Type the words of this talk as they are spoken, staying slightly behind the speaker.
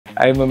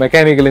I'm a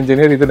mechanical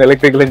engineer, he's an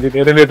electrical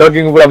engineer, and we're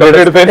talking about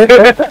computer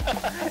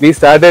science. We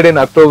started in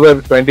October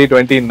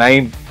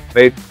 2029,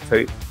 right?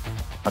 Sorry.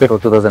 October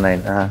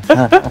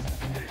 2009.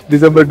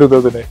 December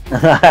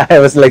 2009. I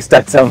was like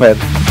stuck somewhere.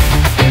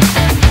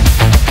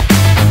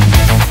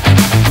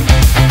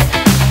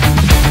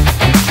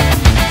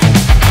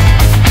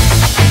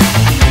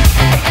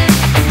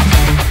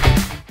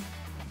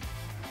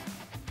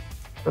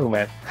 Oh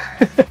man.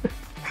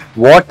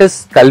 What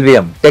is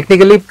Kalvium?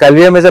 Technically,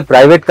 Kalvium is a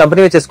private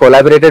company which has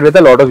collaborated with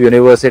a lot of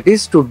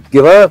universities to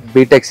give a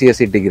B.Tech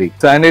CSE degree.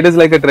 So, and it is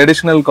like a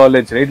traditional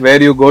college, right?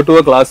 Where you go to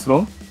a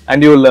classroom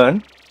and you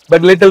learn,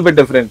 but little bit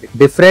differently.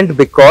 Different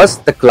because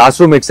the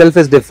classroom itself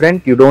is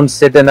different. You don't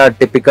sit in a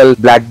typical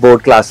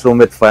blackboard classroom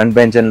with front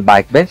bench and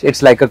back bench.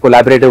 It's like a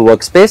collaborative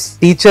workspace.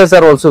 Teachers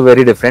are also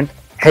very different.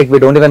 Heck, we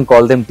don't even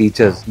call them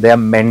teachers. They are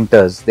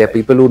mentors. They are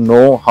people who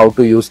know how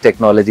to use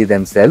technology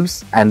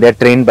themselves and they're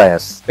trained by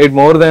us. Right,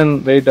 more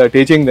than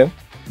teaching them,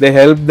 they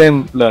help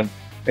them learn.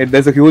 Right,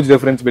 there's a huge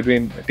difference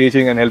between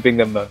teaching and helping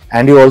them learn.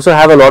 And you also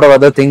have a lot of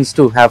other things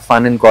to have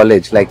fun in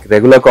college, like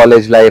regular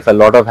college life, a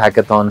lot of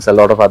hackathons, a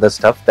lot of other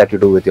stuff that you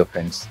do with your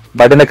friends,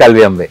 but in a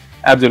Kalvium way.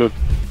 Absolutely.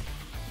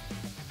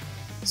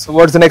 So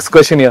what's the next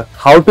question here?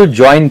 How to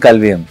join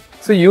Kalvium?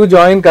 So you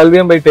join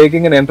Kalvium by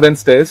taking an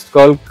entrance test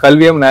called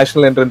Kalvium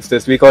National Entrance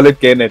Test. We call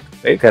it KNET,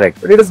 right?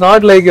 Correct. But it is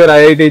not like your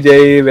IIT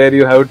JEE where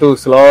you have to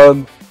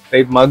slog,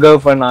 right, mug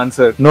up and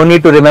answer. No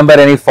need to remember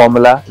any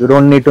formula. You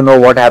don't need to know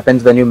what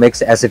happens when you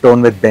mix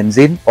acetone with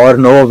benzene or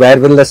know where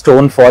will the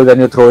stone fall when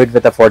you throw it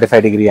with a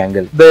 45-degree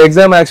angle. The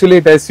exam actually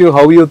tests you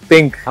how you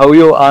think, how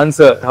you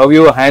answer, how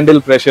you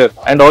handle pressure,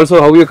 and also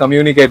how you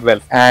communicate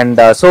well. And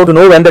so to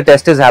know when the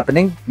test is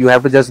happening, you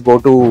have to just go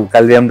to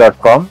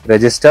kalvium.com,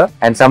 register,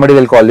 and somebody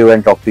will call you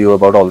and talk to you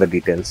about all the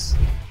details.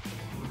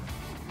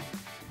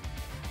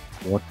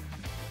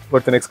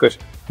 What's the next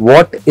question?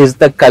 What is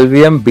the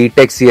Kalvium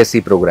B.Tech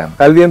CSE program?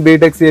 Kalvium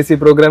B.Tech CSE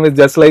program is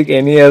just like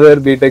any other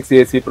B.Tech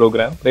CSE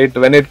program, right?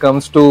 When it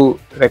comes to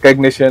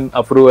recognition,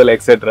 approval,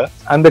 etc.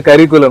 And the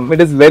curriculum,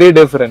 it is very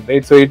different,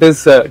 right? So it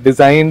is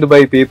designed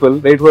by people,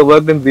 right, who have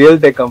worked in real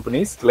tech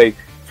companies like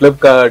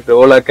Flipkart,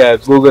 Ola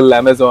Cabs, Google,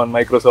 Amazon,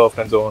 Microsoft,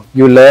 and so on.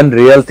 You learn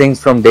real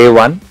things from day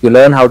one. You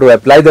learn how to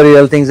apply the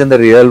real things in the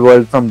real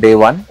world from day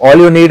one. All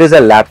you need is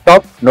a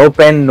laptop, no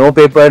pen, no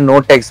paper,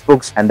 no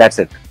textbooks, and that's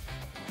it.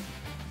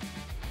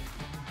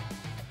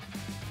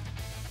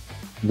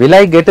 Will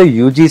I get a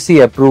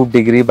UGC approved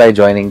degree by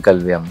joining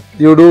Kalvium?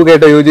 You do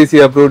get a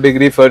UGC approved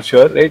degree for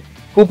sure, right?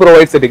 Who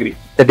provides the degree?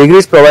 The degree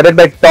is provided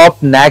by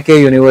top NAC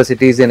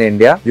universities in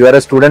India. You are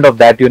a student of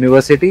that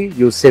university.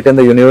 You sit in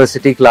the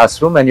university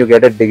classroom and you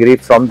get a degree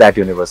from that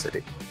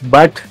university.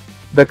 But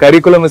the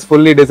curriculum is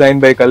fully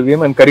designed by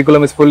Kalvium and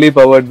curriculum is fully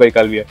powered by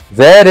Kalvium.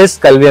 Where is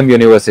Kalvium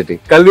University?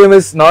 Kalvium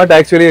is not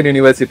actually a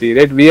university,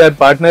 right? We are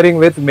partnering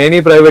with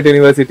many private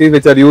universities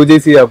which are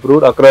UGC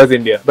approved across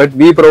India. But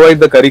we provide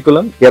the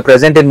curriculum. We are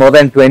present in more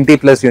than 20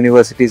 plus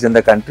universities in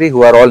the country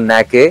who are all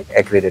NAC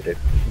accredited.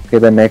 Okay,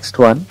 the next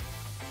one.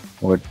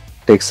 Oh, it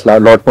takes a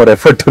lot more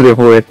effort to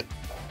remove it.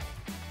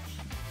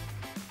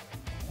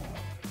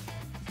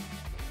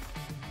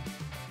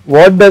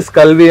 What does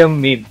Kalvium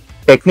mean?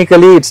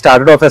 Technically, it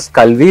started off as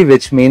Kalvi,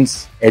 which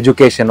means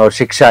education or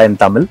Shiksha in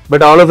Tamil.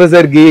 But all of us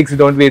are geeks,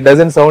 don't we? It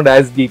doesn't sound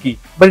as geeky.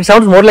 But it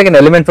sounds more like an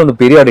element from the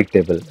periodic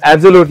table.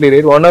 Absolutely,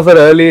 right? One of our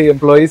early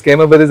employees came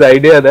up with this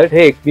idea that,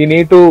 hey, we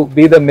need to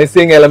be the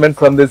missing element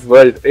from this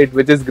world, right?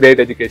 Which is great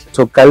education.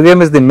 So,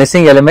 Kalvium is the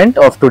missing element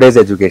of today's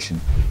education.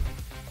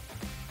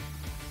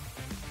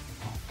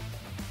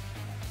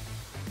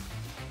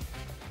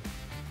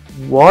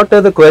 What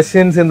are the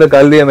questions in the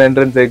Kalvium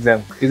entrance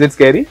exam? Is it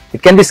scary?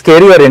 It can be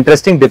scary or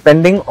interesting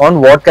depending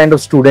on what kind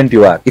of student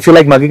you are. If you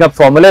like mugging up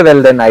formula,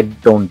 well then I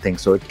don't think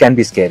so. It can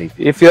be scary.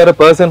 If you are a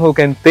person who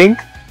can think,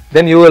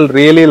 then you will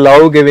really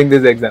love giving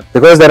this exam.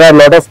 Because there are a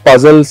lot of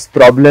puzzles,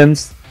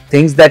 problems,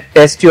 things that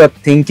test your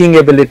thinking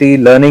ability,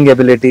 learning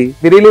ability.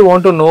 We really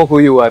want to know who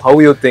you are, how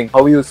you think,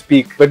 how you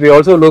speak. But we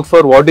also look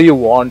for what do you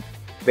want,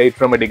 right,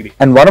 from a degree.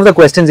 And one of the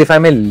questions, if I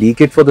may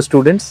leak it for the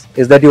students,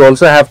 is that you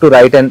also have to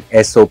write an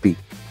SOP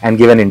and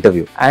give an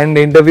interview. And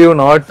interview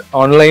not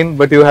online,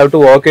 but you have to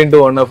walk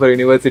into one of our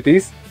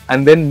universities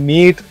and then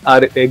meet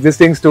our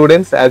existing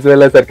students as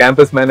well as our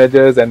campus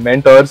managers and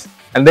mentors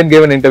and then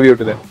give an interview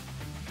to them.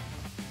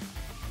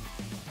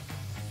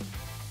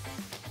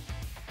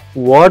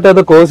 What are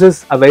the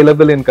courses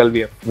available in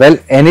Kalvium? Well,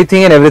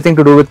 anything and everything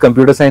to do with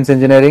computer science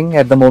engineering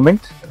at the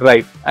moment.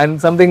 Right. And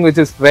something which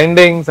is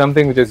trending,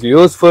 something which is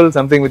useful,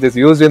 something which is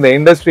used in the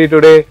industry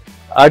today.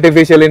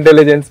 Artificial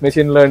intelligence,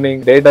 machine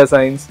learning, data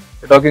science.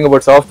 We're talking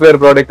about software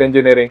product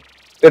engineering.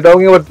 We're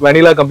talking about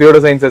vanilla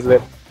computer science as well.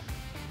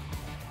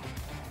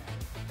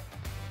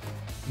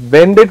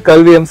 When did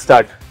Kalvium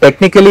start?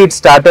 Technically, it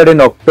started in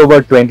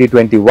October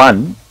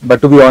 2021, but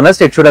to be honest,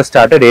 it should have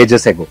started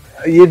ages ago.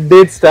 It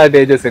did start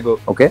ages ago.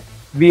 Okay.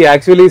 We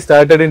actually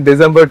started in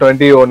December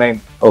 2009.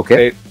 Okay.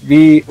 Right?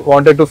 We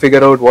wanted to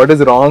figure out what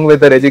is wrong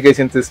with our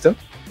education system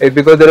right?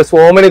 Because there are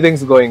so many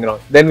things going on.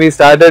 Then we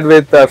started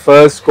with our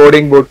first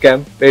coding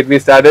bootcamp, right? We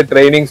started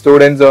training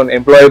students on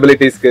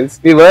employability skills.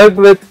 We worked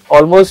with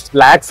almost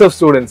lakhs of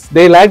students.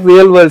 They lack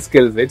real world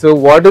skills, right? So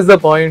what is the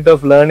point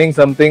of learning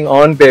something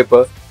on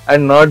paper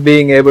and not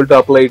being able to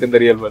apply it in the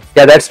real world?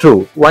 Yeah, that's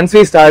true. Once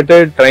we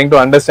started trying to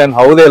understand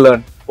how they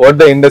learn, what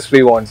the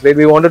industry wants, right?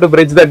 We wanted to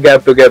bridge that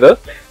gap together,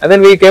 and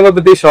then we came up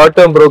with these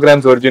short-term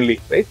programs originally,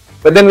 right?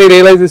 But then we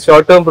realized these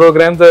short-term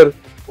programs are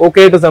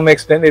okay to some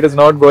extent. It is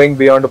not going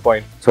beyond a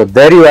point. So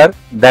there you are.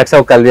 That's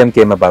how Kalvium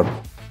came about.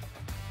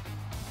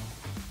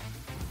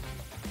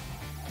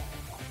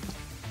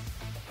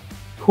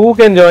 Who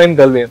can join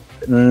Kalvium?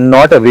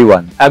 Not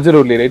everyone.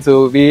 Absolutely, right?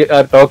 So we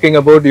are talking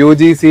about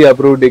UGC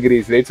approved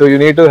degrees, right? So you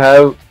need to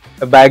have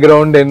a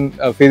background in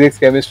physics,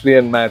 chemistry,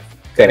 and math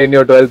in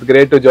your 12th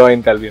grade to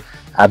join Kalvium.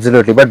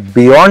 Absolutely. But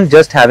beyond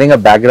just having a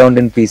background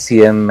in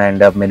PCM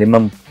and a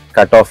minimum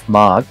cutoff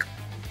mark,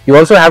 you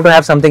also have to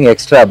have something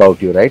extra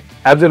about you, right?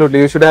 Absolutely.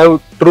 You should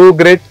have true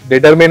grit,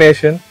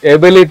 determination,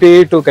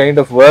 ability to kind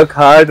of work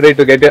hard, right,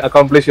 to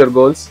accomplish your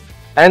goals,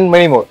 and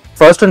many more.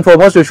 First and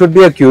foremost, you should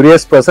be a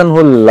curious person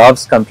who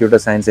loves computer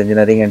science,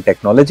 engineering, and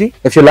technology.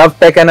 If you love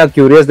tech and are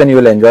curious, then you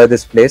will enjoy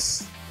this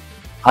place.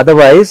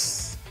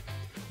 Otherwise,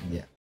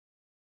 yeah.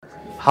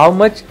 How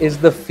much is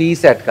the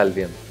fees at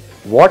Kalvium?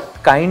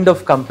 What kind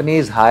of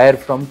companies hire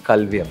from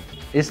Kalvium?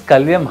 Is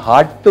Kalvium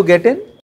hard to get in?